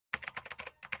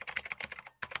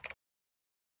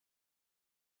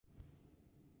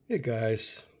Hey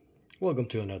guys, welcome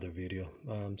to another video.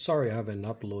 Sorry I haven't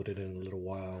uploaded in a little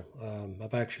while.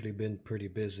 I've actually been pretty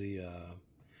busy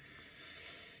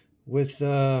with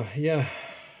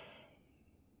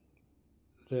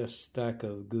this stack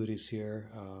of goodies here,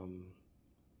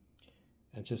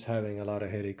 and just having a lot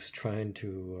of headaches trying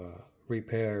to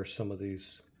repair some of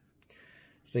these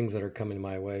things that are coming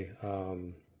my way.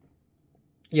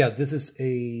 This is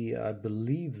I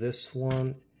believe this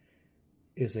one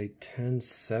is a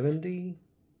 1070.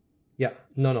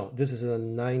 No, this is a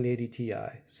 980 Ti.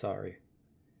 Sorry.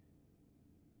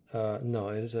 No,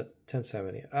 it is a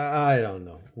 1070. I don't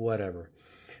know, whatever.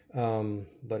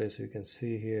 But as you can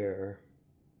see here,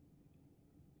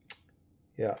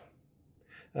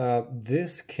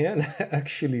 this can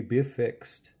actually be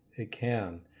fixed. It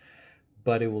can,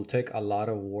 but it will take a lot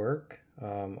of work,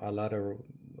 a lot of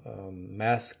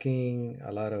masking,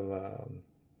 a lot of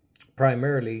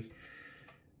primarily.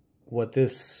 What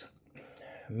this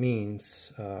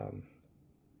means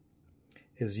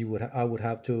is I would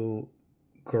have to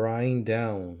grind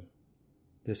down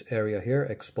this area here,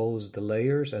 expose the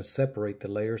layers and separate the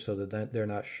layers so that they're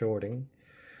not shorting.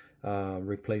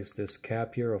 Replace this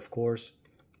cap here, of course,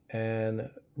 and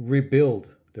rebuild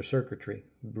the circuitry,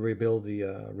 rebuild the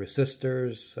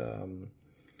resistors,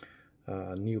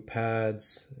 new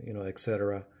pads,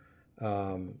 etc.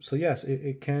 So yes,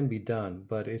 it can be done,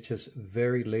 but it's just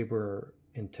very labor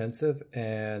intensive.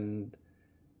 And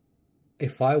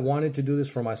if I wanted to do this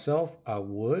for myself, I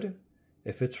would.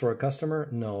 If it's for a customer,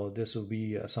 no, this would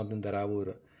be something that I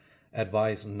would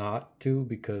advise not to,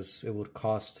 because it would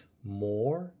cost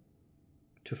more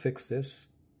to fix this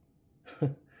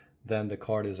than the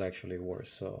card is actually worth.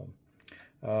 So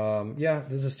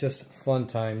this is just fun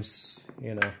times,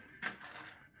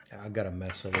 I got a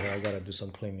mess over here. I got to do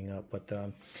some cleaning up. But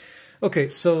okay,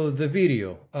 so the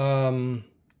video.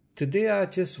 Today I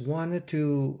just wanted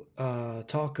to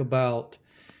talk about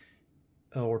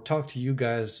or talk to you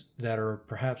guys that are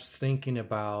perhaps thinking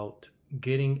about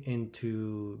getting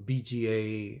into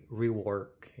BGA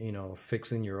rework,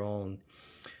 fixing your own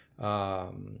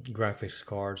graphics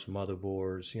cards,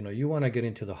 motherboards. You want to get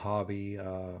into the hobby.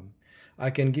 I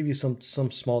can give you some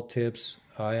small tips.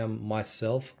 I am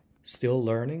myself still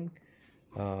learning,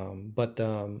 but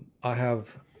I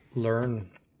have learned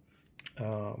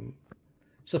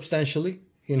substantially,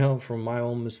 from my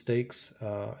own mistakes,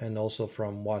 and also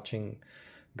from watching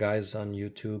guys on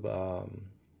YouTube,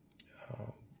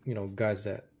 guys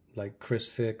that like Chris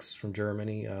Fix from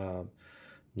Germany,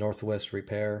 Northwest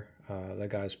Repair. That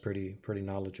guy's pretty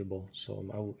knowledgeable.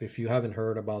 So if you haven't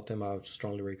heard about them, I would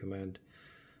strongly recommend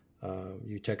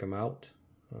you check them out.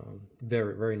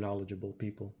 Very, very knowledgeable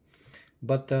people.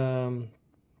 But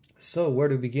so where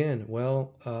to begin?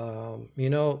 Well,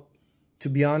 to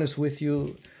be honest with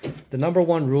you, the number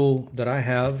one rule that I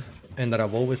have and that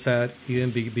I've always had, even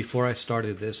before I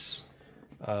started this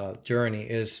journey,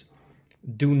 is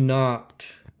do not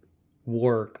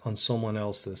work on someone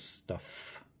else's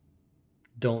stuff.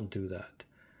 Don't do that.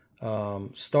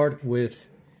 Start with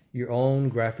your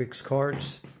own graphics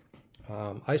cards.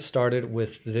 I started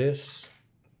with this.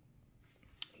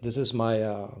 This is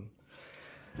my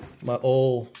my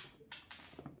old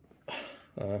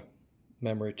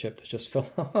memory chip that just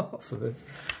fell off of it.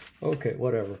 Okay,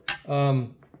 whatever.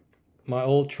 My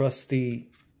old trusty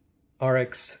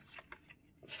RX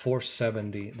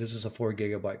 470. This is a 4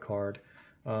 GB card.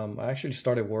 I actually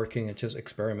started working and just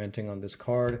experimenting on this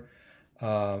card.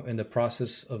 In the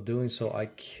process of doing so, I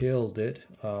killed it.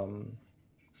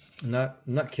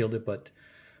 Not killed it, but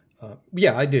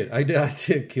yeah, I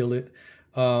did kill it.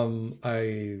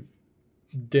 I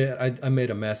made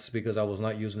a mess because I was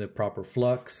not using the proper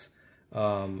flux.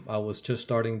 I was just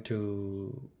starting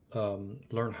to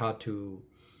learn how to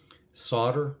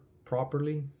solder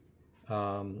properly.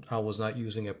 I was not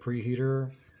using a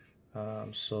preheater,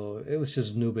 so it was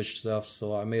just noobish stuff.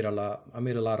 So I made a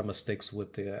lot of mistakes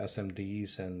with the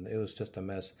SMDs, and it was just a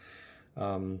mess.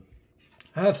 I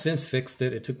have since fixed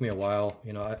it. It took me a while.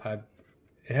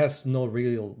 It has no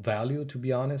real value, to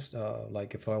be honest.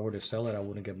 Like if I were to sell it, I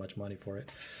wouldn't get much money for it.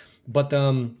 But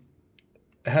it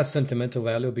has sentimental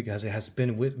value because it has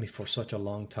been with me for such a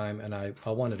long time, and I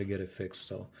wanted to get it fixed.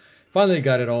 So finally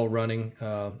got it all running.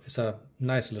 It's a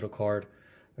nice little card.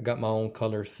 I got my own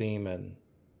color theme, and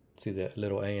see the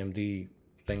little AMD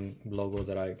thing logo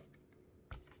that I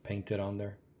painted on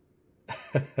there.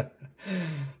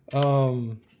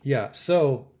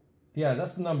 Yeah,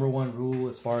 that's the number one rule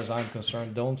as far as I'm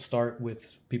concerned. Don't start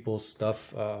with people's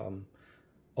stuff.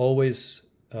 Always,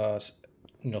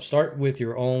 start with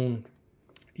your own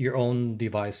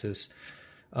devices.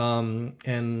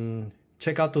 And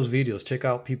check out those videos. Check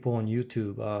out people on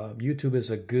YouTube. YouTube is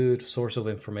a good source of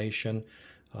information.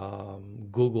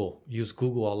 Google, use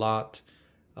Google a lot,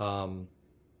 and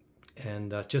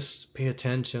just pay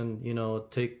attention. You know,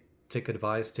 take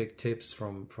advice, take tips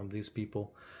from these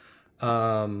people.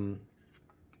 And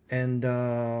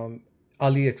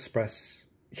AliExpress,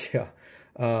 yeah.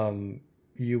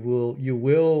 You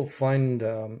will find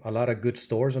a lot of good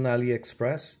stores on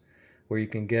AliExpress where you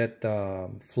can get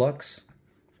flux.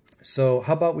 So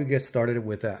how about we get started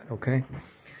with that, okay?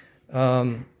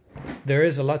 There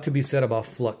is a lot to be said about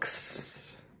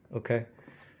flux, okay?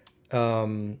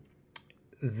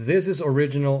 This is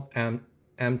original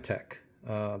Amtech.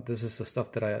 This is the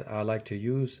stuff that I like to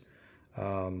use.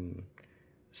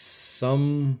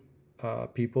 Some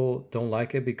people don't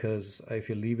like it because if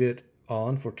you leave it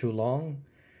on for too long,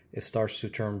 it starts to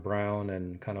turn brown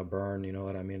and kind of burn, you know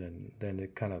what I mean? And then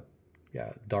it kind of,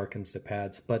 yeah, darkens the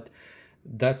pads. But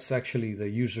that's actually the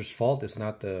user's fault. It's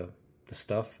not the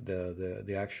stuff,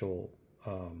 the actual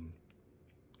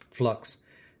flux.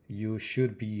 You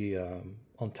should be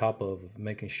on top of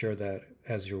making sure that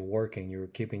as you're working, you're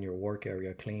keeping your work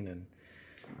area clean and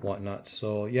whatnot.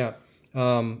 So yeah,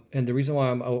 and the reason why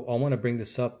I want to bring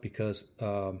this up because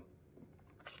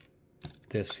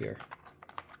this here.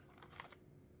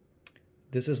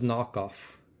 This is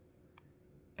knockoff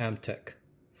Amtech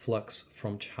flux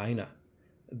from China.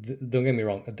 Don't get me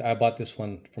wrong, I bought this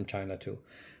one from China too.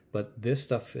 But this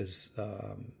stuff is,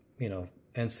 you know,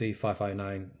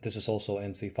 NC559. This is also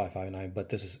NC559, but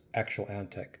this is actual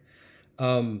Amtech.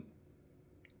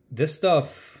 This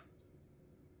stuff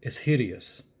is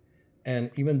hideous. And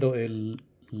even though it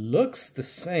looks the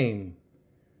same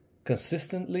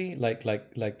consistently, like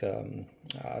the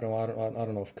I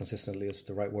don't know if consistently is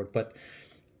the right word, but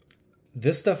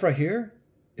this stuff right here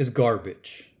is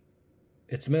garbage.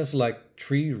 It smells like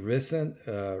tree resin,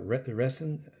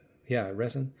 resin.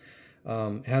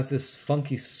 It has this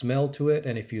funky smell to it,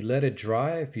 and if you let it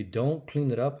dry, if you don't clean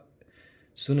it up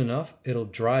soon enough, it'll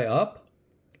dry up,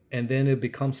 and then it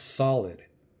becomes solid,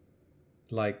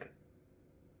 like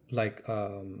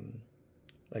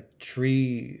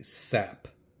tree sap.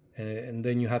 And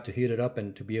then you have to heat it up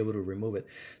and to be able to remove it.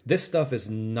 This stuff is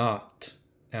not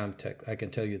Amtech, I can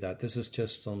tell you that. This is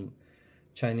just some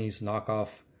Chinese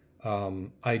knockoff.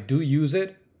 I do use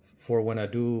it for when I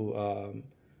do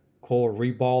core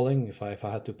reballing. If I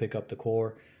had to pick up the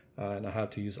core and I have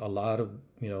to use a lot of,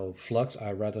 you know, flux,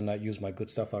 I'd rather not use my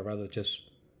good stuff. I'd rather just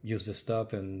use this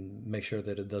stuff and make sure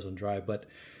that it doesn't dry. But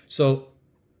so,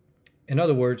 in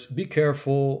other words, be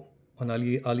careful on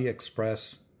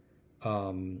AliExpress.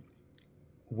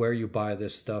 Where you buy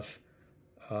this stuff,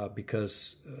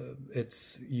 because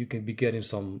you can be getting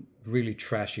some really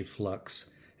trashy flux,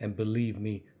 and believe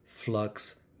me,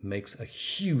 flux makes a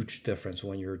huge difference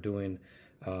when you're doing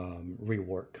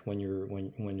rework, when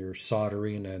you're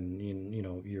soldering and you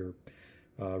know you're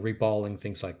reballing,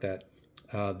 things like that.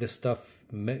 This stuff,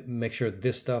 make sure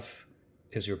this stuff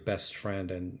is your best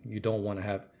friend, and you don't want to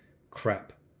have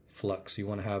crap flux. You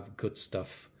want to have good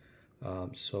stuff.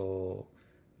 So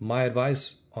my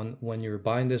advice on when you're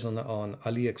buying this on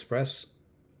AliExpress,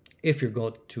 if you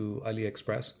go to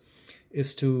AliExpress,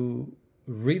 is to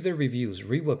read the reviews,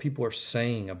 read what people are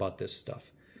saying about this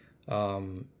stuff.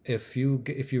 If you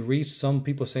read some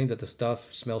people saying that the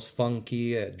stuff smells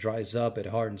funky, it dries up, it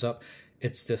hardens up,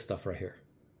 it's this stuff right here,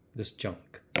 this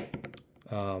junk.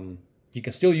 You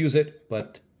can still use it,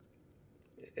 but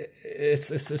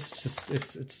it's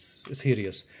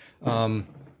hideous.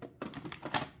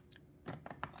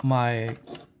 My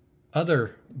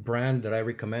other brand that I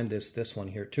recommend is this one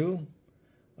here too.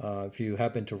 If you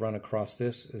happen to run across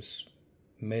this, is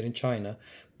made in China,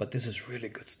 but this is really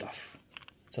good stuff.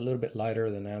 It's a little bit lighter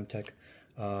than Amtech.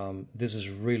 This is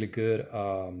really good.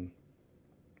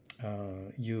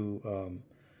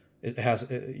 It has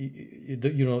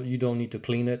you don't need to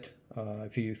clean it.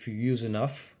 If you use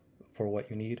enough for what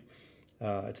you need,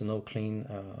 it's a no clean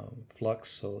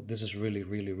flux. So this is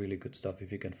really good stuff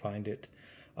if you can find it.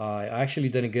 I actually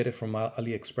didn't get it from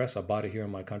AliExpress. I bought it here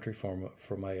in my country for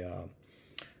my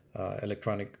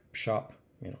electronic shop.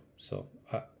 You know, so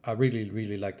I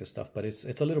really like this stuff, but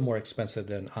it's a little more expensive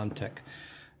than Amtech,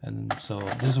 and so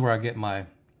this is where I get my.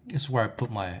 This is where I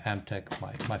put my Amtech,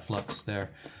 my flux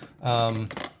there.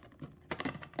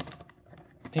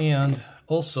 And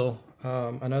also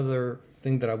another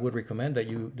thing that I would recommend that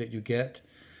you get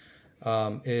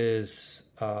is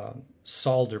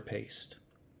solder paste.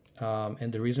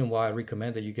 And the reason why I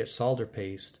recommend that you get solder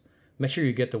paste, make sure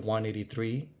you get the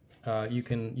 183. You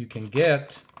can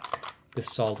get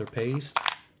this solder paste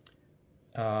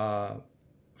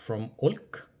from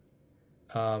Ulk.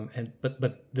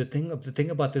 But the thing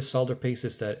about this solder paste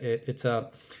is that it's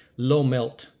a low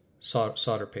melt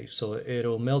solder paste, so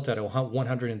it'll melt at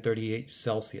 138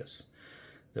 Celsius.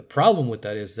 The problem with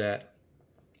that is that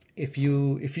if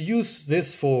you use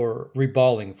this for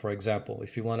reballing, for example,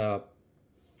 if you want to,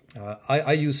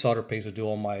 I use solder paste to do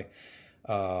all my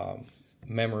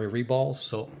memory reballs.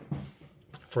 So,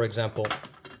 for example,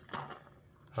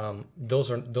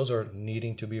 those are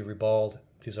needing to be reballed.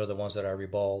 These are the ones that are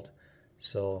reballed.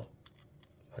 So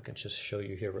I can just show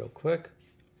you here real quick.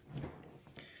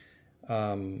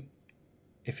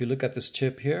 If you look at this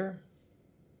chip here,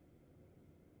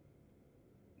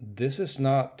 this is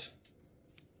not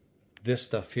this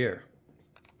stuff here.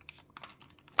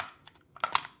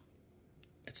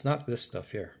 It's not this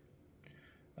stuff here.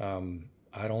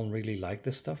 I don't really like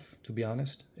this stuff, to be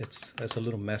honest. It's a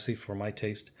little messy for my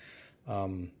taste.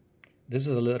 This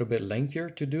is a little bit lengthier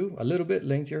to do, a little bit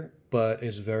lengthier, but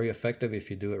it's very effective if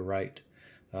you do it right.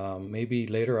 Maybe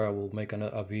later I will make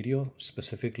a video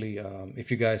specifically,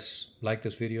 if you guys like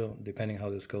this video, depending how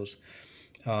this goes,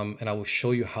 and I will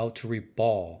show you how to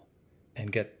reball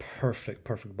and get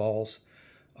perfect balls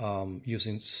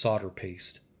using solder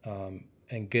paste,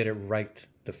 and get it right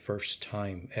the first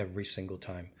time, every single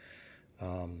time.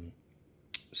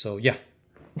 So yeah,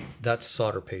 that's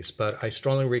solder paste, but I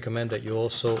strongly recommend that you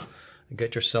also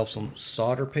get yourself some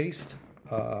solder paste.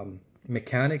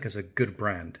 Mechanic is a good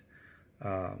brand.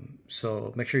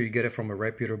 So make sure you get it from a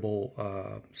reputable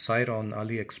site on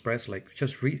AliExpress. Like,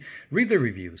 just read the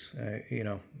reviews. You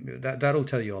know, that'll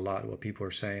tell you a lot what people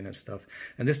are saying and stuff.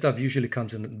 And this stuff usually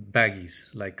comes in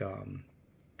baggies, like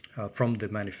from the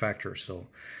manufacturer. So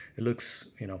it looks,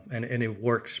 you know, and it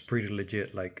works pretty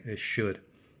legit, like it should.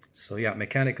 So yeah,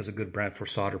 Mechanic is a good brand for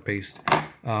solder paste.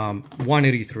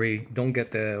 183. Don't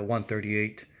get the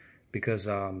 138 because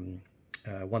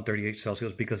 138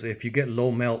 Celsius, because if you get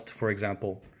low melt, for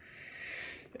example,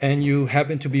 and you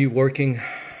happen to be working,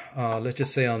 let's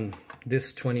just say on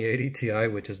this 2080 Ti,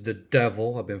 which is the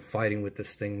devil. I've been fighting with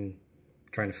this thing,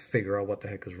 trying to figure out what the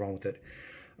heck is wrong with it.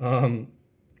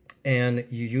 And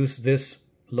you use this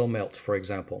low melt, for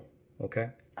example,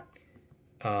 okay,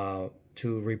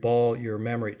 to reball your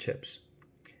memory chips.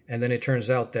 And then it turns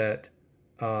out that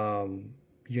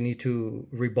you need to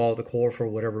reball the core for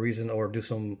whatever reason, or do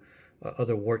some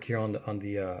other work here on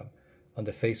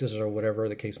the faces, or whatever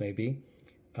the case may be.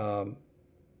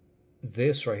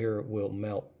 This right here will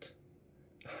melt,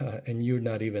 and you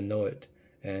not even know it,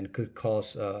 and could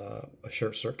cause a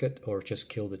short circuit or just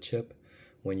kill the chip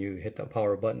when you hit the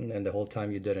power button, and the whole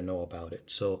time you didn't know about it.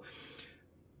 So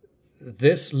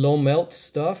this low melt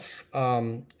stuff,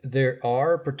 there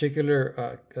are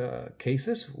particular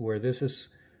cases where this is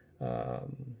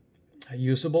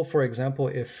usable. For example,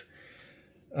 if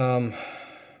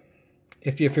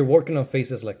you're working on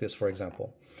faces like this, for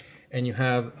example, and you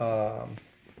have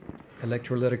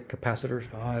electrolytic capacitors.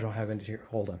 Oh, I don't have any here.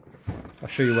 Hold on. I'll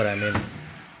show you what I mean.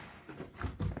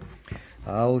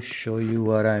 I'll show you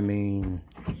what I mean.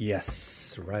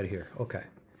 Yes, right here. Okay.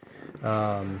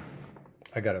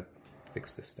 I gotta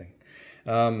fix this thing.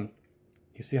 You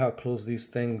see how close these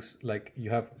things, like you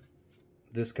have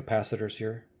this capacitors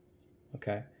here,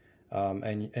 okay?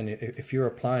 And if you're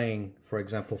applying, for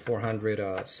example,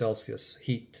 400 Celsius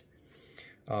heat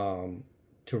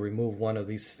to remove one of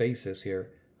these faces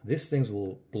here, these things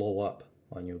will blow up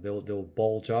on you. They'll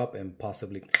bulge up and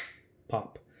possibly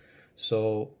pop.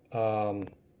 So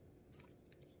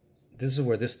this is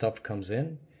where this stuff comes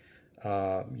in.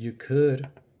 You could,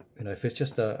 you know, if it's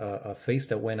just a face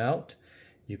that went out,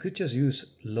 you could just use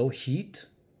low heat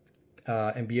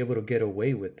and be able to get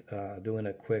away with doing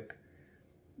a quick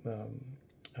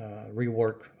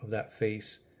rework of that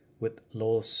face with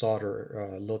low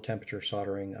temperature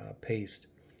soldering paste.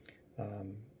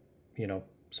 You know,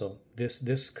 so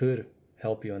this could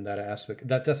help you in that aspect.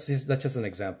 That's just an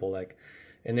example. Like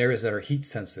in areas that are heat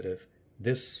sensitive,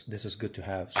 this is good to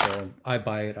have. So I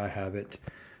buy it, I have it.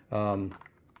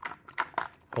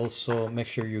 Also, make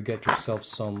sure you get yourself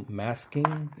some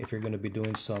masking if you're going to be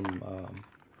doing some.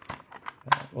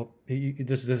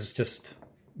 This is just,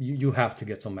 you have to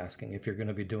get some masking if you're going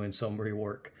to be doing some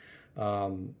rework.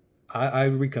 I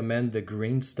recommend the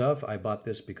green stuff. I bought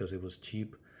this because it was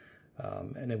cheap,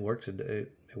 and it works.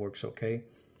 It works okay.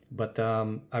 But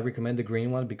I recommend the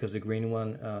green one because the green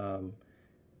one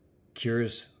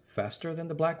cures faster than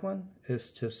the black one.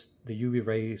 It's just the UV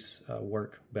rays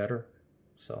work better.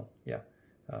 So yeah.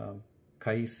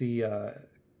 Kaisi,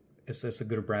 it's a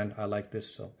good brand. I like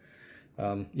this. So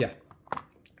yeah.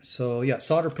 So yeah,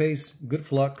 solder paste, good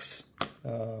flux.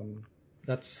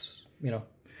 That's, you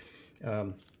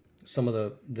know, some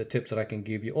of the tips that I can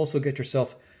give you. Also, get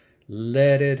yourself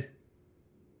leaded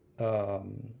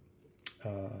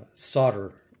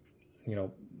solder. You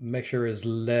know, make sure it's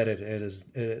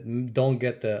leaded. Don't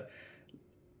get the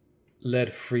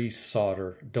lead-free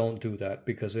solder. Don't do that,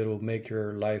 because it'll make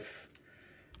your life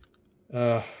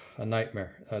a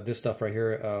nightmare. This stuff right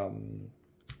here,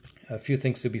 a few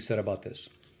things to be said about this.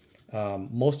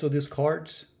 Most of these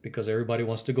cards, because everybody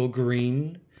wants to go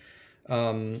green,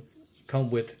 come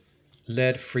with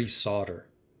lead-free solder,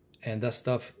 and that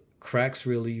stuff cracks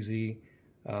real easy.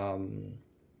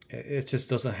 It just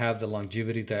doesn't have the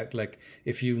longevity that, like,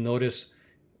 if you notice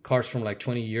cars from like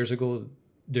 20 years ago,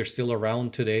 they're still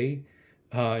around today,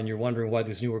 and you're wondering why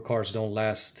these newer cars don't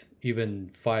last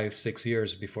even 5-6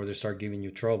 years before they start giving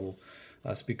you trouble.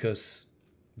 That's because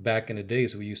back in the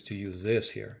days we used to use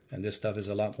this here, and this stuff is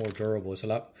a lot more durable.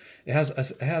 It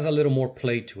has a little more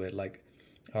play to it. Like,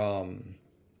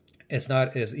 it's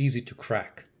not as easy to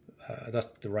crack. That's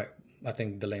the right, I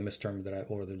think, the lamest term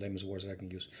or the lamest words that I can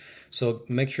use. So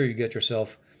make sure you get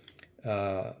yourself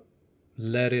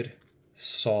leaded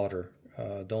solder.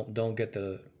 Don't get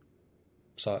the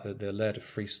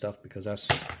lead-free stuff, because that's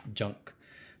junk.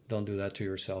 Don't do that to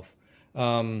yourself.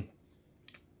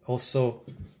 Also,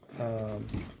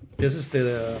 this is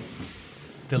the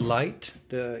light,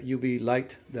 the UV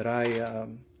light that I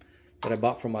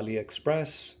bought from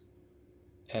AliExpress,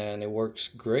 and it works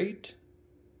great.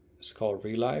 It's called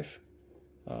Relife.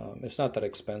 It's not that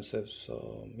expensive,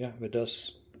 so yeah, it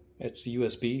does. It's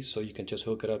USB, so you can just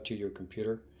hook it up to your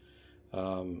computer,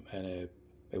 and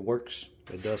it works.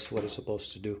 It does what it's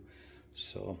supposed to do.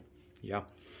 So yeah.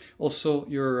 Also,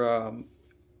 your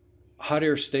hot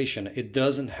air station, it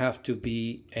doesn't have to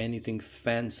be anything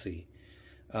fancy.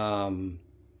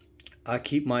 I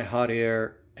keep my hot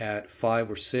air at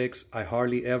 5 or 6. I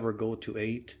hardly ever go to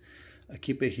 8. I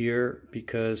keep it here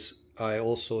because I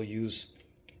also use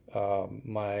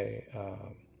my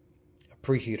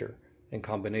preheater in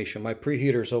combination. My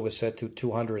preheater is always set to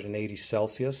 280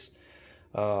 Celsius.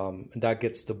 That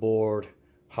gets the board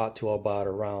hot to about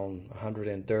around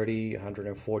 130,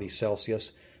 140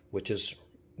 Celsius, which is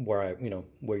where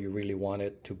where you really want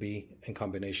it to be in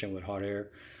combination with hot air.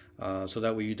 So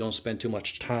that way you don't spend too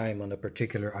much time on a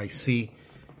particular IC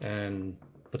and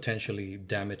potentially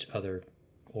damage other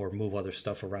or move other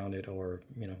stuff around it, or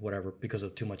whatever, because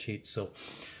of too much heat. So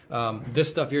this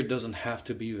stuff here doesn't have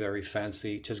to be very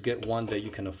fancy. Just get one that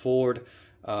you can afford.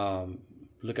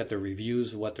 Look at the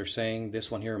reviews, what they're saying. This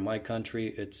one here in my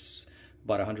country, it's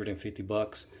about 150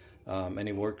 bucks, and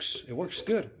it works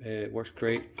good. It works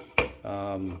great.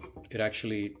 It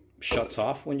actually shuts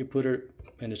off when you put it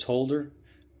in its holder.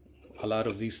 A lot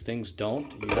of these things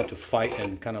don't. You have to fight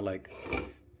and kind of like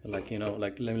let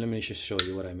me just show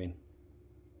you what I mean.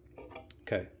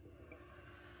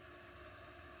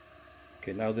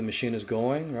 Okay, now the machine is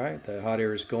going, right? The hot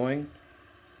air is going.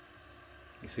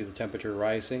 You see the temperature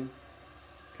rising.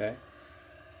 Okay,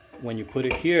 when you put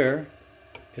it here,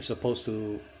 it's supposed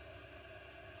to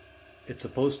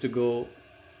go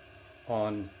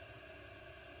on.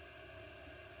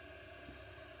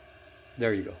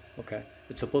 There you go. Okay,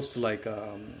 it's supposed to like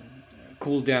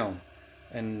cool down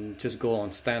and just go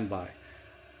on standby.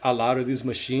 A lot of these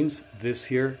machines, this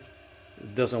here,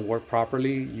 doesn't work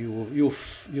properly. You'll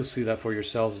see that for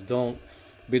yourselves. Don't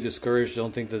be discouraged.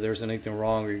 Don't think that there's anything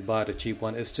wrong or you bought a cheap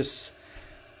one. It's just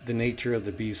the nature of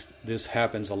the beast. This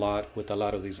happens a lot with a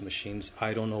lot of these machines.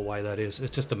 I don't know why that is.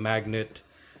 It's just a magnet,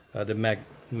 the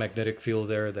magnetic field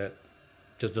there that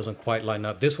just doesn't quite line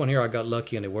up. This one here, I got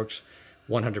lucky and it works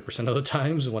 100% of the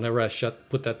times. Whenever I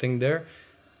put that thing there,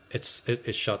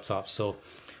 it shuts off. So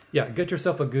yeah, get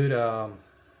yourself a good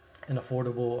an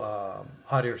affordable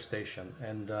hot air station,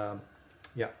 and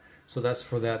yeah, so that's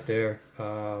for that there.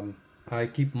 I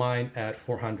keep mine at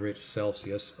 400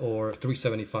 Celsius or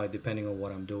 375 depending on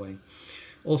what I'm doing.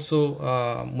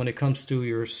 Also, when it comes to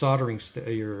your soldering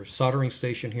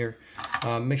station here,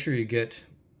 make sure you get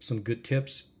some good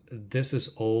tips. This is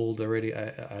old already.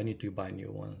 I need to buy a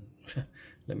new one.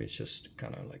 Let me just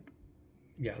kind of like,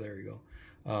 yeah, there you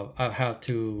go. I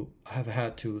have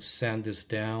had to sand this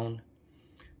down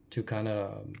to kind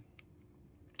of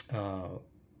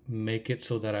make it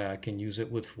so that I can use it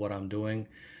with what I'm doing.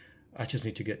 I just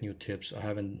need to get new tips.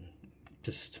 I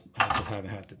just haven't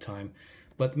had the time.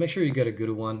 But make sure you get a good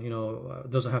one. It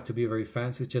doesn't have to be very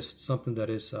fancy. It's just something that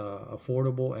is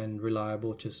affordable and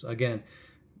reliable. Just, again,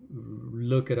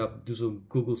 look it up. Do some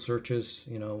Google searches,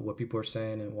 what people are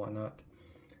saying and whatnot.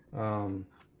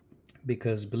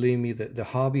 Because believe me, the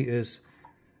hobby is,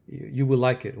 you will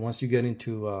like it. Once you get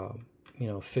into,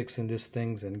 fixing these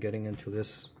things and getting into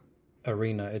this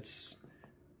arena, it's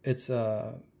it's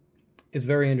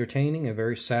very entertaining and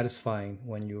very satisfying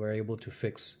when you are able to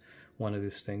fix one of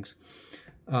these things.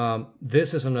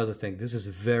 This is another thing. This is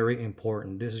very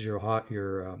important. This is your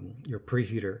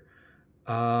preheater.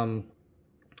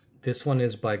 This one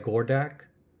is by Gordak.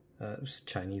 It's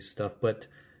Chinese stuff, but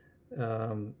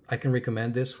I can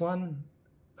recommend this one.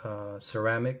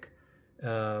 Ceramic.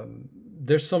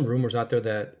 There's some rumors out there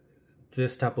that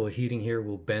this type of heating here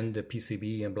will bend the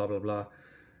PCB and blah blah blah.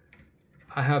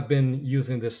 I have been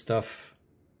using this stuff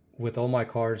with all my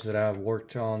cars that I have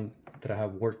worked on, that I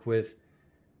have worked with.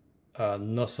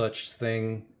 No such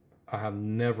thing. I have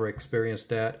never experienced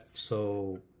that,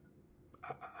 so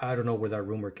I don't know where that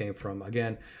rumor came from.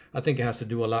 Again, I think it has to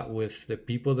do a lot with the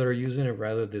people that are using it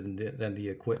rather than the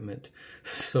equipment.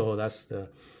 So that's the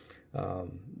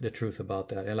truth about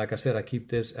that. And like I said, I keep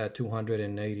this at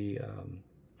 280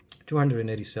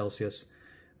 Celsius.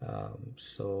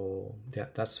 So yeah,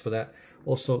 that's for that.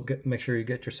 Also, make sure you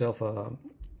get yourself a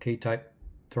K-type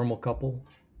thermocouple,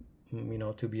 you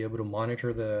know, to be able to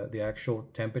monitor the actual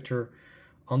temperature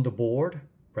on the board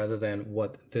rather than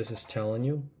what this is telling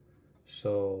you.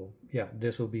 So yeah,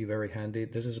 this will be very handy.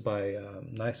 This is by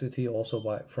Nicety,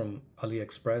 also from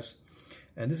AliExpress,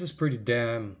 and this is pretty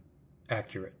damn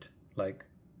accurate. Like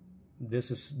this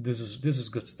is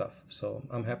good stuff. So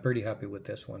I'm pretty happy with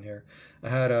this one here. I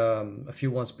had a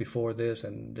few ones before this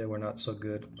and they were not so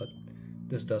good, but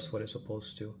this does what it's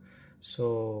supposed to.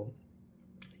 So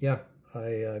yeah,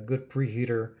 good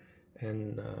preheater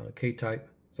and K-type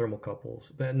thermocouples.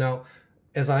 But now,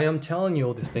 as I am telling you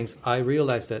all these things, I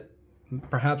realize that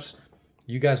perhaps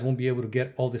you guys won't be able to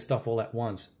get all this stuff all at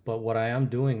once. But what I am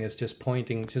doing is just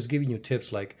giving you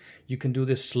tips like you can do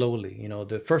this slowly. You know,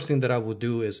 the first thing that I would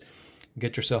do is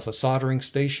get yourself a soldering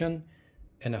station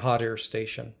and a hot air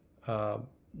station.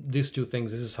 These two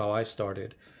things, this is how I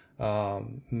started.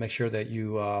 Make sure that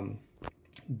you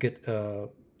get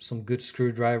some good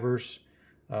screwdrivers.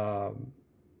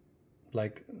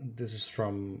 Like this is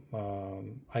from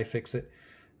iFixit.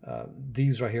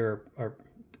 These right here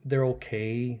they're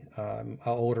okay.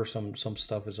 I'll order some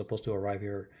stuff is supposed to arrive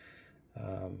here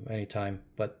anytime,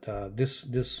 but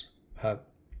this have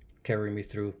carried me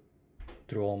through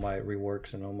all my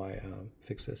reworks and all my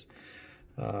fixes.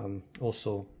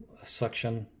 Also a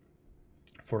suction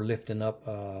for lifting up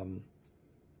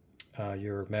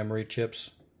your memory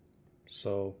chips.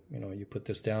 So you know, you put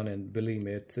this down and believe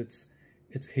me, it's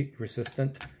heat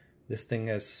resistant. This thing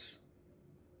is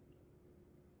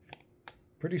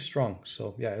pretty strong.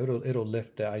 So yeah, it'll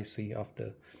lift the IC off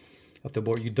the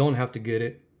board. You don't have to get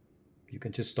it. You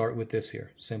can just start with this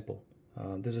here. Simple.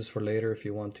 This is for later if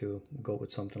you want to go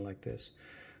with something like this.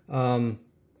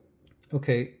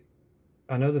 Okay.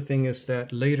 Another thing is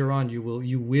that later on you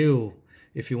will,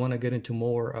 if you want to get into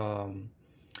more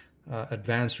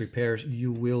advanced repairs,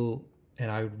 you will,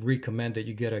 and I recommend that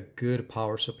you get a good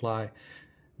power supply.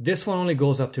 This one only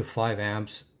goes up to 5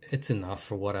 amps. It's enough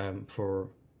for what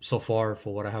so far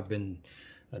for what I have been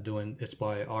doing. It's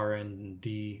by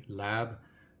R&D Lab.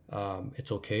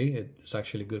 It's okay. It's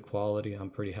actually good quality. I'm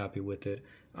pretty happy with it.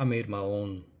 I made my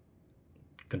own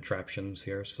contraptions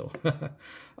here, so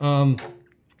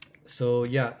so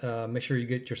yeah, make sure you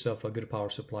get yourself a good power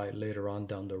supply later on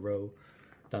down the road.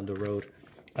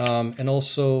 And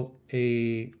also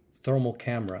a thermal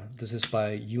camera. This is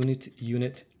by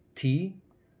Unit T.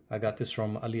 I got this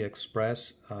from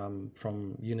AliExpress,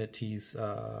 from Unit T's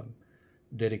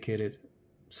dedicated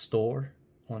store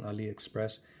on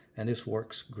AliExpress, and this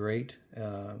works great.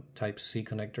 Type C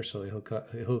connector, so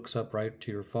it hooks up right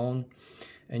to your phone,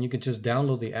 and you can just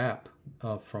download the app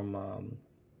from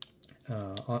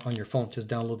on your phone. Just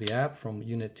download the app from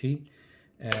Unit T,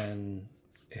 and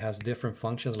it has different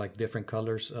functions, like different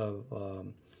colors of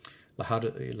how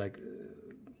do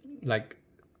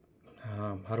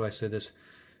I say this?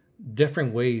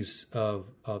 Different ways of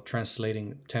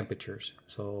translating temperatures.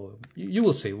 So you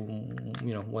will see,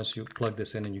 you know, once you plug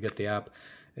this in and you get the app,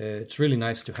 it's really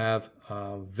nice to have,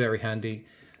 very handy.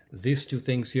 These two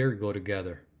things here go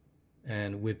together,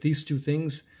 and with these two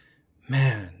things,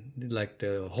 man, like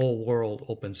the whole world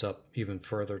opens up even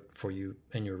further for you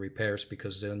and your repairs,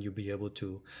 because then you'll be able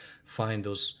to find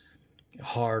those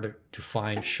hard to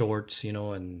find shorts, you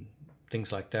know, and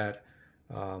things like that.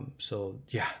 So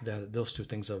yeah, those two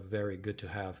things are very good to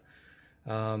have.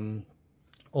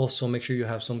 Also, make sure you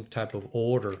have some type of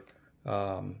order,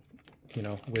 you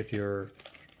know, with your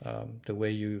the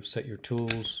way you set your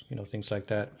tools, you know, things like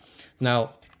that.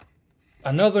 Now,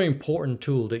 another important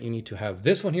tool that you need to have.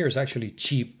 This one here is actually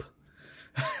cheap.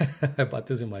 I bought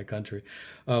this in my country,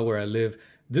 where I live.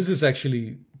 This is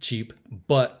actually cheap,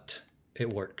 but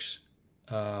it works.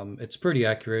 It's pretty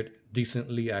accurate,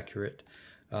 decently accurate,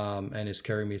 and it's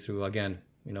carrying me through, again,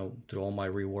 through all my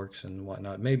reworks and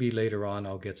whatnot. Maybe later on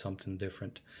I'll get something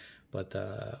different, but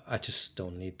I just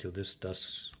don't need to.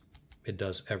 It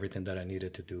does everything that I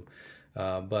needed to do.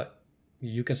 But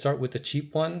you can start with the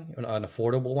cheap one, an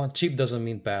affordable one. Cheap doesn't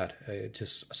mean bad. It's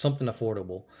just something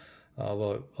affordable,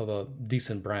 of a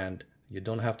decent brand. You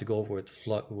don't have to go with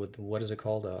what is it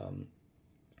called?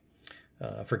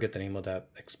 I forget the name of that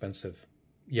expensive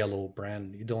yellow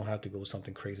brand. You don't have to go with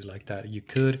something crazy like that. You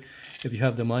could if you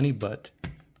have the money, but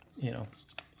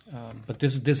but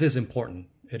this is important.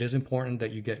 It is important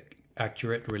that you get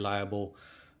accurate, reliable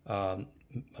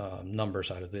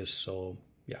numbers out of this. So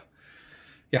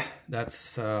yeah,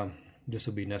 that's this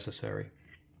will be necessary.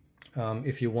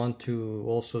 If you want to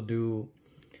also do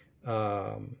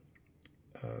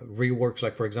reworks,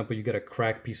 like for example, you get a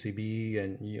cracked PCB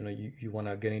and you want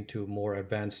to get into more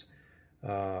advanced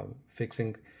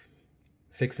fixings.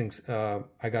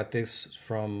 I got this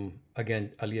from,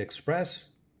 again, AliExpress.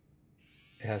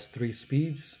 It has 3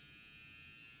 speeds.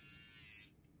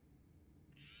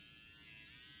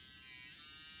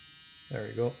 There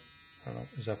you go. I don't know,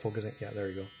 is that focusing? Yeah, there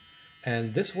you go.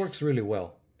 And this works really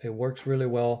well. It works really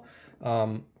well.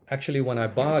 Actually, when I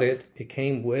bought it, it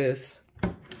came with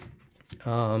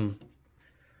oh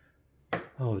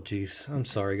geez, I'm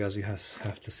sorry guys, you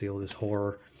have to see all this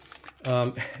horror.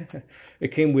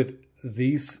 It came with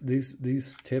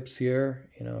these tips here,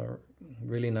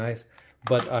 really nice,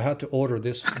 but I had to order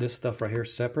this stuff right here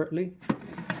separately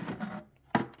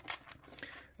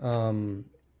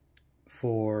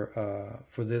for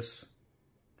this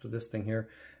thing here.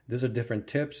 These are different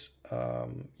tips.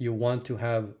 You want to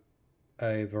have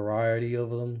a variety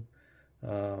of them,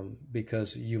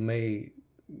 because you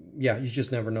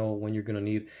just never know when you're gonna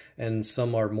need, and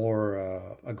some are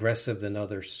more aggressive than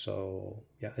others. So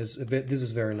yeah, this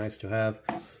is very nice to have.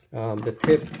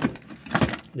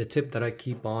 The tip that I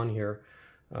keep on here,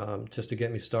 just to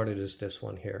get me started, is this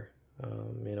one here.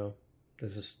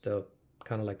 This is the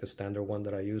kind of like the standard one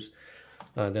that I use.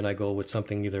 Then I go with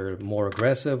something either more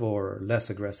aggressive or less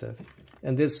aggressive,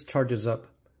 and this charges up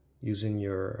using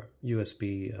your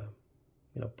USB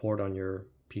port on your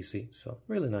PC. So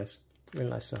really nice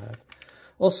to have.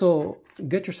 Also,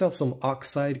 get yourself some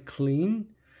oxide clean.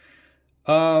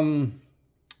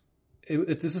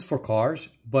 This is for cars,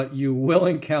 but you will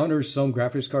encounter some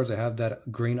graphics cards that have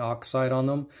that green oxide on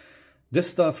them. This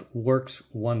stuff works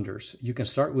wonders. You can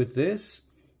start with this,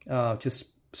 just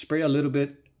spray a little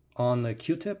bit on the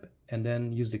Q-tip and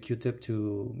then use the Q-tip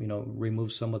to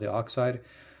remove some of the oxide.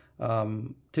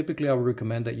 Typically I would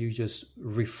recommend that you just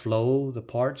reflow the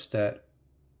parts that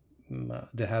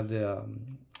have the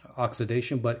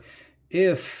oxidation, but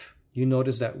if you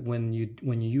notice that when you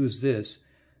use this,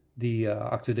 the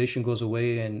oxidation goes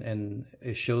away and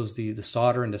it shows the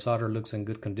solder, and the solder looks in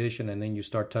good condition, and then you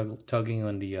start tugging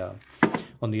on the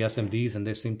SMDs and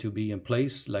they seem to be in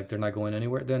place, like they're not going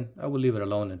anywhere, then I would leave it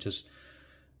alone, and just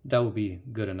that would be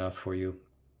good enough for you.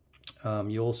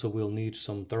 You also will need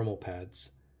some thermal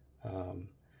pads.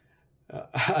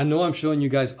 I know I'm showing you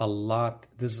guys a lot.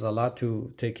 This is a lot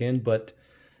to take in, but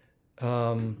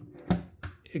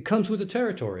it comes with the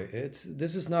territory.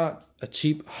 This is not a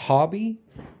cheap hobby,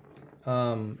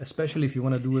 especially if you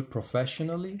want to do it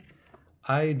professionally.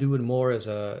 I do it more as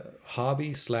a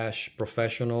hobby /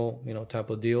 professional,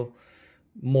 type of deal.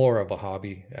 More of a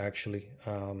hobby, actually.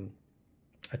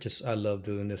 I love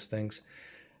doing these things.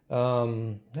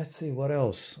 Let's see, what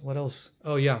else?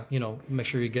 Oh yeah, make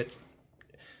sure you get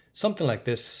something like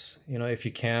this, if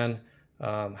you can.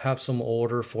 Have some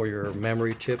order for your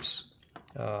memory chips.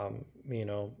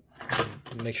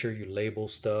 Make sure you label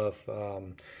stuff.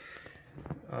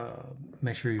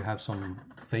 Make sure you have some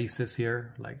faces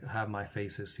here, like have my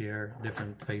faces here,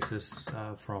 different faces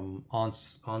from on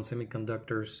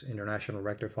semiconductors, international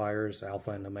rectifiers,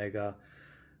 alpha and omega,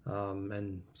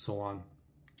 and so on.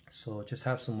 So just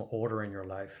have some order in your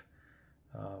life.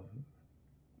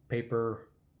 Paper,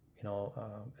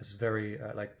 is very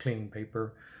like cleaning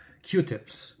paper.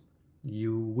 Q-tips,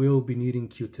 you will be needing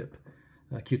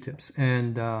Q-tips,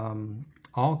 and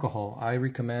alcohol. I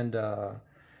recommend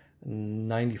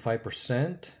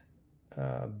 95%.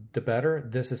 The better.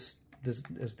 This is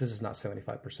not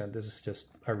 75%. This is just,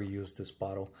 I reused this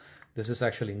bottle. This is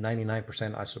actually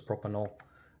 99% isopropanol.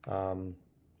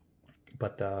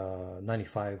 But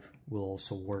 95 will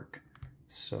also work.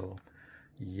 So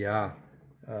yeah,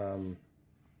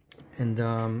 and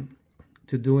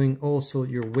to doing also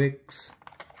your wicks,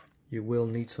 you will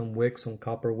need some wicks, some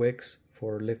copper wicks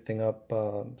for lifting up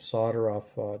solder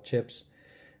off chips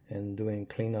and doing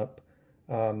cleanup.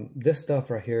 This stuff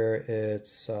right here,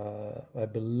 it's I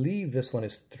believe this one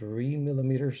is 3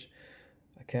 millimeters.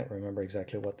 I can't remember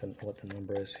exactly what the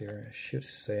number is here. It should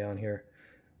say on here.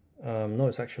 No,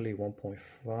 it's actually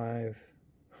 1.5.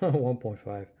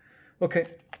 1.5. Okay,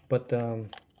 but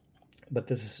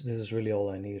this is really all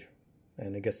I need,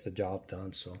 and it gets the job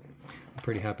done. So I'm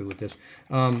pretty happy with this.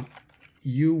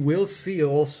 You will see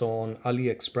also on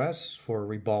AliExpress for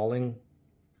reballing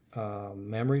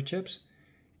memory chips.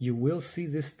 You will see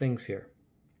these things here.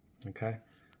 Okay,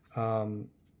 and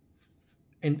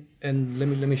let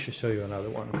me just show you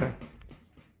another one. Okay.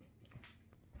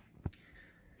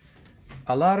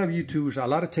 A lot of YouTubers, a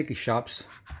lot of techie shops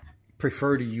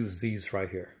prefer to use these right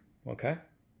here, okay?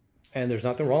 And there's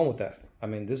nothing wrong with that. I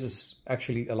mean, this is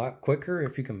actually a lot quicker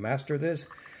if you can master this.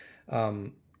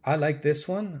 I like this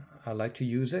one. I like to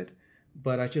use it,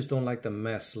 but I just don't like the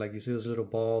mess. Like you see those little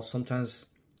balls. Sometimes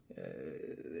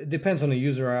it depends on the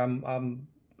user.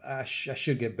 I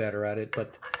should get better at it,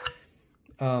 but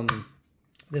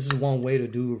this is one way to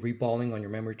do reballing on your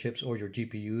memory chips or your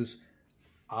GPUs.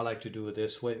 I like to do it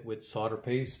this way with solder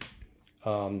paste.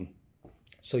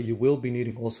 So you will be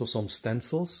needing also some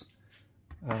stencils.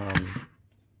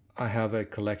 I have a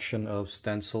collection of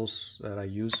stencils that I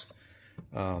use.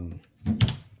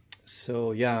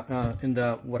 So yeah,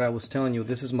 what I was telling you,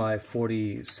 this is my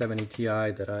 4070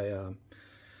 Ti that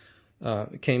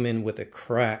I came in with a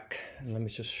crack. And let me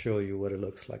just show you what it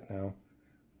looks like now.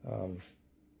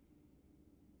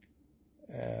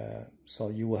 So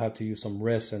you will have to use some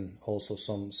resin, also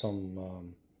some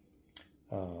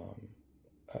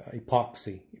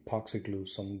epoxy glue,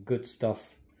 some good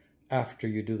stuff after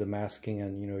you do the masking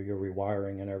and your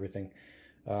rewiring and everything.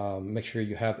 Make sure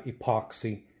you have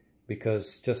epoxy,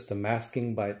 because just the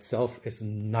masking by itself is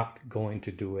not going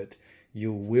to do it.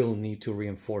 You will need to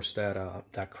reinforce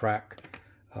that crack.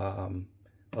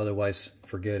 Otherwise,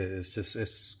 forget it.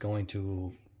 It's going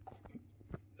to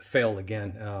fail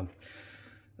again.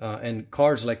 And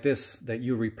cards like this that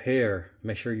you repair,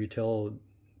 make sure you tell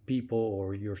people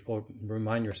or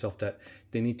remind yourself that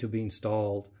they need to be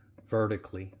installed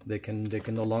vertically. They can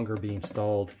no longer be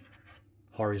installed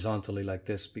horizontally like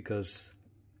this, because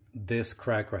this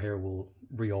crack right here will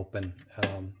reopen.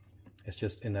 It's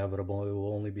just inevitable. It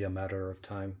will only be a matter of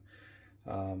time.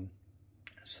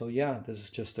 So yeah, this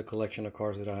is just a collection of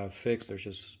cards that I have fixed. They're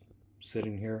just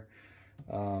sitting here.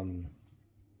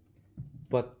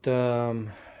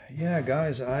 Yeah,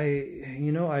 guys,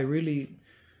 I really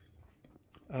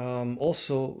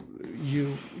also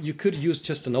you could use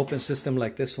just an open system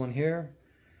like this one here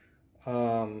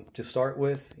to start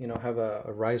with. Have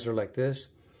a riser like this.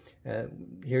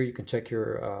 Here you can check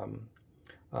your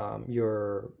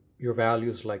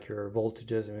values, like your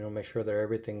voltages, and make sure that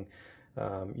everything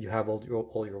you have all your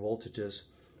voltages.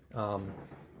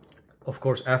 Of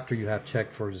course, after you have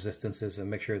checked for resistances and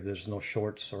make sure there's no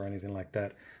shorts or anything like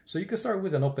that. So you can start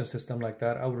with an open system like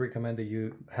that. I would recommend that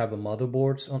you have a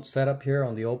motherboard set up here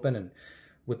on the open, and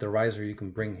with the riser you can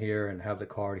bring here and have the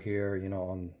card here,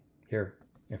 on here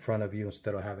in front of you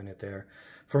instead of having it there.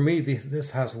 For me, this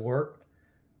has worked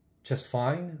just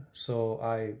fine, so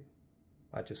I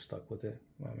just stuck with it.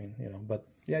 I mean, but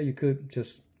yeah, you could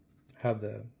just have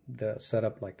the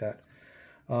setup like that.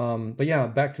 But yeah,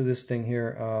 back to this thing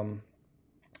here.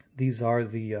 These are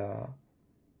the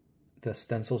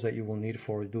stencils that you will need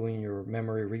for doing your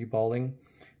memory reballing.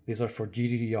 These are for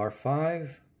GDDR5,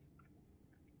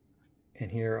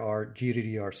 and here are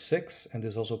GDDR6, and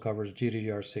this also covers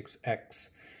GDDR6X.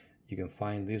 You can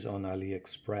find these on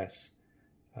AliExpress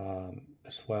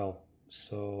as well.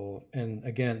 So, and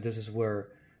again, this is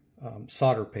where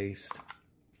solder paste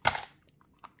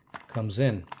comes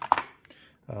in.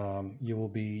 You will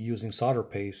be using solder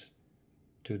paste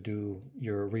to do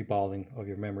your reballing of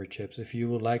your memory chips. If you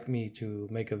would like me to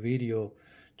make a video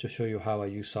to show you how I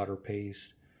use solder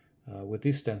paste with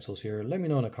these stencils here, let me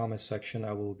know in the comment section.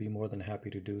 I will be more than happy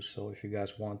to do so. If you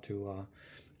guys want to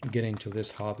get into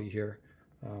this hobby here,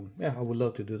 yeah, I would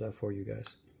love to do that for you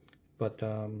guys. But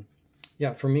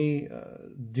yeah, for me,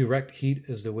 direct heat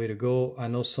is the way to go. I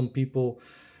know some people,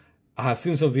 I have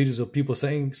seen some videos of people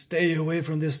saying, stay away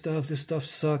from this stuff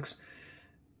sucks.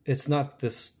 It's not the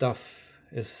stuff,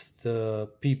 it's the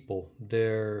people.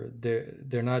 They're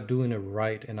not doing it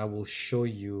right, and I will show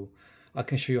you. I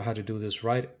can show you how to do this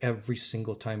right every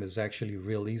single time. It's actually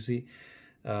real easy.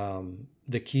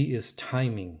 The key is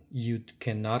timing. You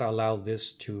cannot allow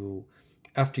this to,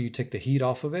 after you take the heat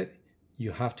off of it,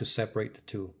 you have to separate the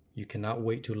two. You cannot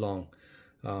wait too long.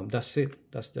 That's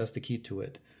it. That's the key to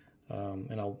it.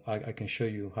 And I can show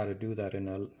you how to do that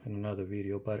in another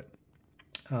video. But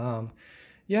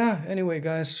yeah, anyway,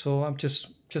 guys, so I'm just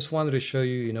wanted to show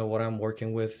you, what I'm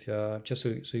working with, just so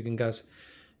you can guys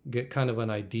get kind of an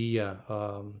idea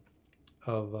of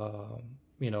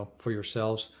for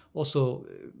yourselves. Also,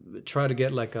 try to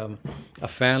get like a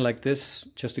fan like this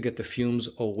just to get the fumes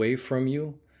away from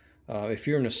you. If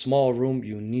you're in a small room,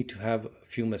 you need to have a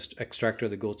fume extractor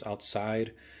that goes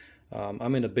outside.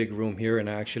 I'm in a big room here, and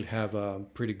I actually have a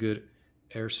pretty good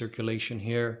air circulation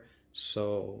here,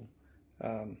 so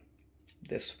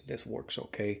this works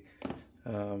okay.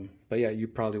 But yeah, you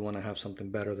probably want to have something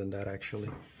better than that actually.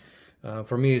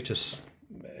 For me,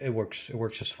 it works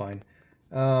just fine.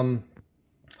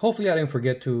 Hopefully I didn't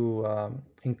forget to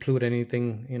include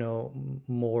anything,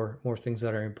 more things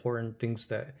that are important, things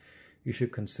that you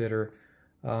should consider.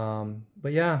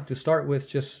 But yeah, to start with,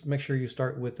 just make sure you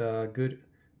start with a good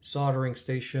soldering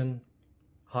station,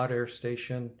 hot air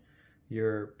station,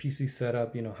 your PC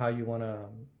setup, how you want to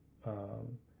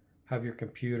have your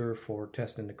computer for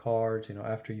testing the cards,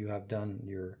 after you have done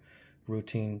your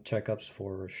routine checkups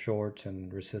for shorts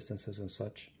and resistances and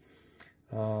such.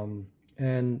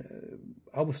 And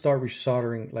I will start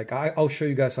resoldering. Like I'll show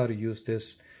you guys how to use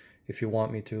this if you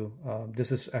want me to.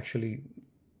 This is actually,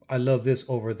 I love this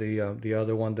over the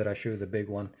other one that I showed you, the big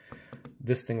one.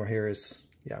 This thing right here is,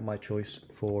 yeah, my choice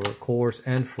for cores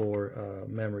and for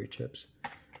memory chips.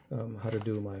 How to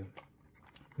do my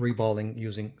reballing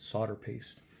using solder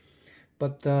paste.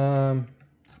 But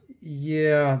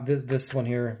yeah, this one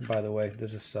here, by the way,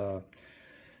 this is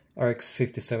RX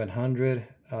 5700.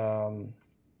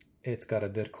 It's got a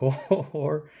dead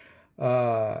core,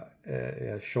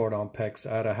 short on PEX.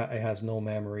 It has no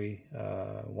memory.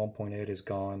 1.8 is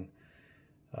gone.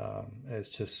 That's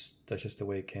just the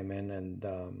way it came in, and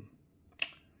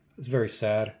it's very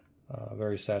sad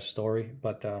story.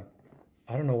 But I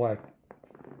don't know why I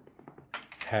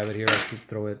have it here. I should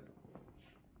throw it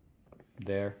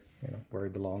there, where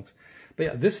it belongs. But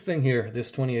yeah, this thing here,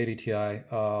 this 2080 Ti,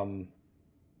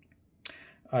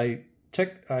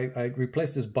 I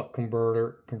replaced this buck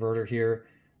converter here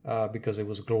because it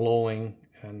was glowing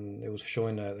and it was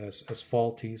showing as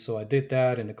faulty. So I did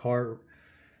that in the car.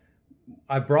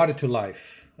 I brought it to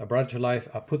life. I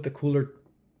put the cooler,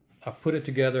 I put it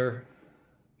together,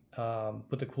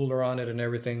 put the cooler on it and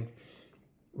everything,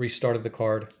 restarted the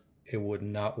card. It would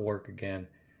not work again.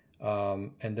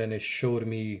 And then it showed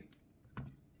me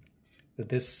that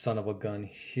this son of a gun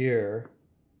here,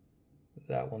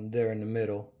 that one there in the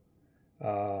middle,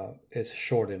 is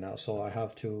shorted now, so I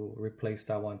have to replace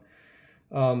that one.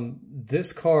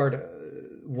 This card,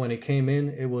 when it came in,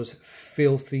 it was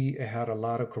filthy. It had a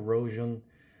lot of corrosion.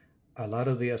 A lot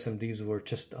of the SMDs were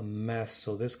just a mess,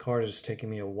 so this card is taking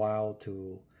me a while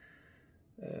to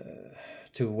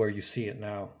where you see it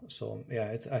now. So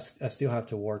yeah, I still have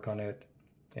to work on it.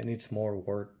 It needs more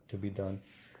work to be done.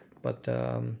 But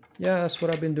yeah, that's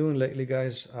what I've been doing lately,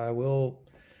 guys. I will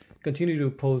continue to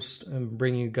post and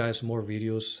bring you guys more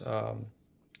videos.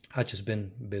 I've just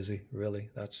been busy, really.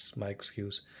 That's my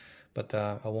excuse. But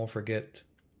I won't forget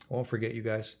you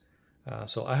guys.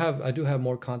 So I do have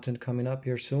more content coming up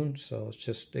here soon, so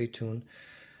just stay tuned.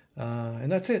 And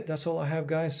that's it. That's all I have,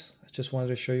 guys. I just wanted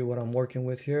to show you what I'm working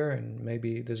with here, and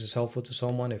maybe this is helpful to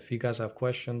someone. If you guys have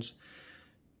questions,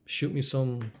 shoot me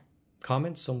some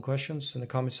comments, some questions in the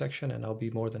comment section, and I'll be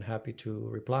more than happy to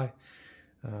reply.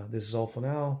 This is all for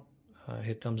now.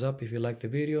 Hit thumbs up if you liked the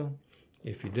video.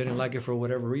 If you didn't like it for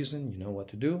whatever reason, you know what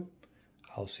to do.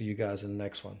 I'll see you guys in the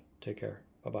next one. Take care.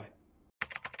 Bye-bye.